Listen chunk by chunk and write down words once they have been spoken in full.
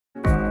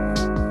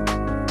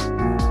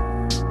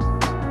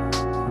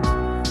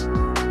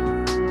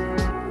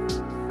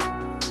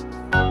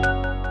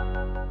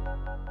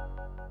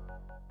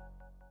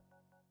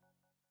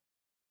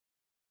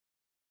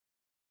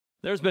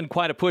There's been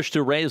quite a push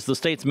to raise the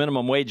state's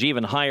minimum wage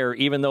even higher,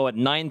 even though at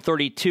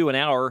 $9.32 an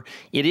hour,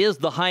 it is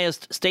the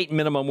highest state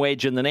minimum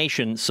wage in the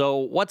nation. So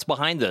what's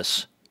behind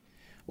this?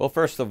 Well,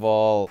 first of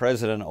all,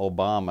 President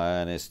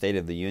Obama in his State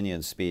of the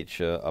Union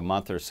speech a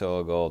month or so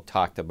ago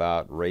talked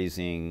about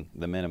raising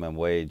the minimum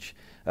wage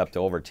up to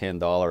over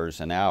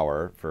 $10 an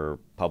hour for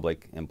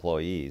public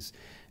employees.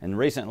 And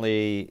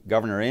recently,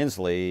 Governor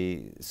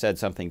Inslee said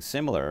something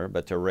similar,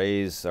 but to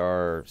raise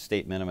our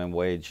state minimum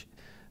wage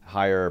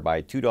higher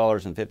by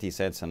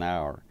 $2.50 an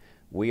hour.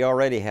 We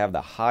already have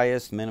the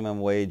highest minimum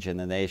wage in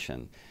the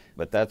nation,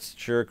 but that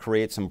sure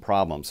creates some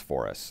problems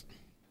for us.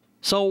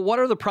 So what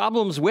are the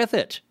problems with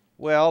it?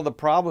 Well, the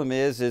problem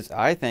is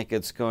I think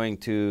it's going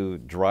to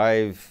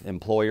drive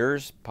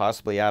employers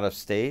possibly out of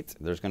state.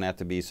 There's going to have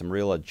to be some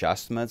real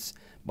adjustments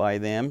by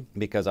them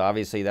because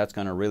obviously that's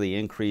going to really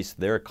increase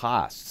their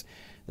costs.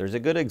 There's a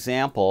good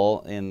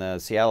example in the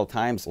Seattle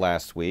Times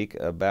last week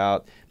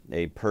about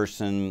a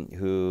person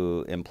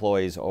who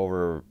employs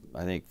over,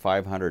 I think,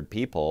 500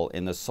 people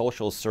in the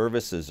social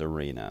services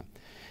arena.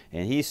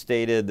 And he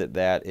stated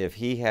that if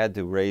he had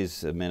to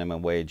raise the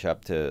minimum wage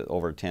up to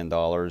over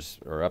 $10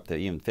 or up to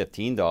even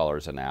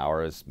 $15 an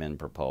hour, as been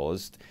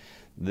proposed,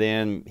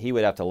 then he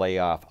would have to lay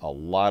off a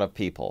lot of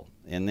people.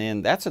 And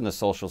then that's in the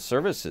social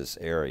services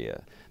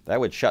area. That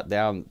would shut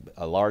down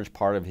a large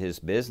part of his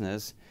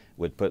business,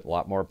 would put a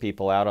lot more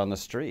people out on the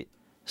street.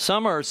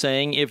 Some are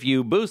saying if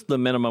you boost the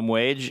minimum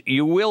wage,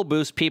 you will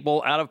boost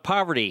people out of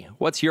poverty.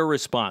 What's your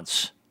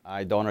response?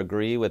 I don't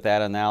agree with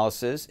that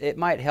analysis. It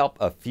might help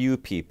a few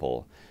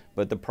people,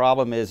 but the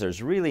problem is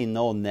there's really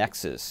no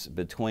nexus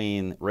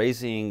between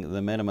raising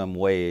the minimum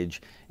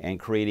wage and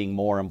creating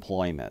more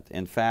employment.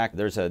 In fact,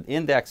 there's an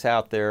index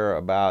out there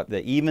about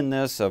the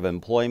evenness of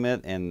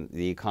employment and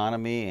the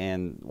economy,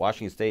 and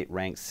Washington State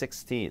ranks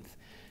 16th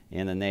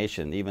in the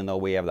nation, even though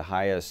we have the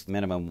highest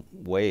minimum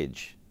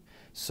wage.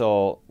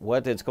 So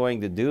what it's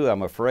going to do,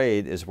 I'm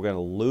afraid, is we're going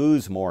to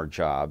lose more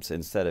jobs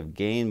instead of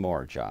gain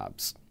more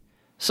jobs.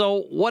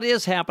 So what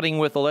is happening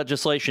with the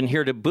legislation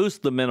here to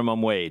boost the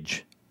minimum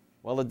wage?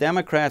 Well, the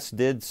Democrats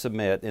did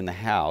submit in the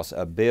House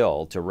a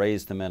bill to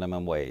raise the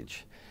minimum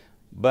wage,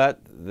 but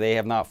they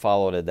have not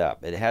followed it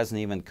up. It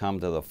hasn't even come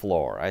to the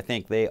floor. I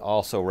think they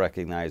also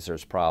recognize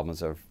there's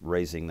problems of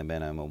raising the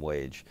minimum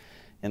wage.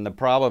 And the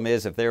problem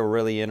is, if they were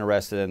really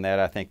interested in that,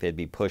 I think they'd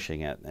be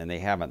pushing it, and they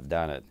haven't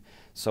done it.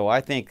 So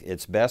I think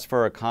it's best for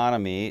our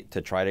economy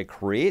to try to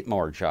create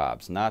more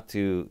jobs, not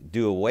to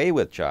do away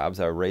with jobs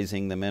by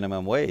raising the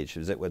minimum wage,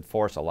 because it would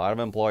force a lot of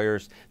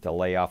employers to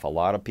lay off a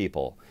lot of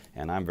people,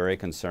 and I'm very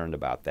concerned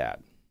about that.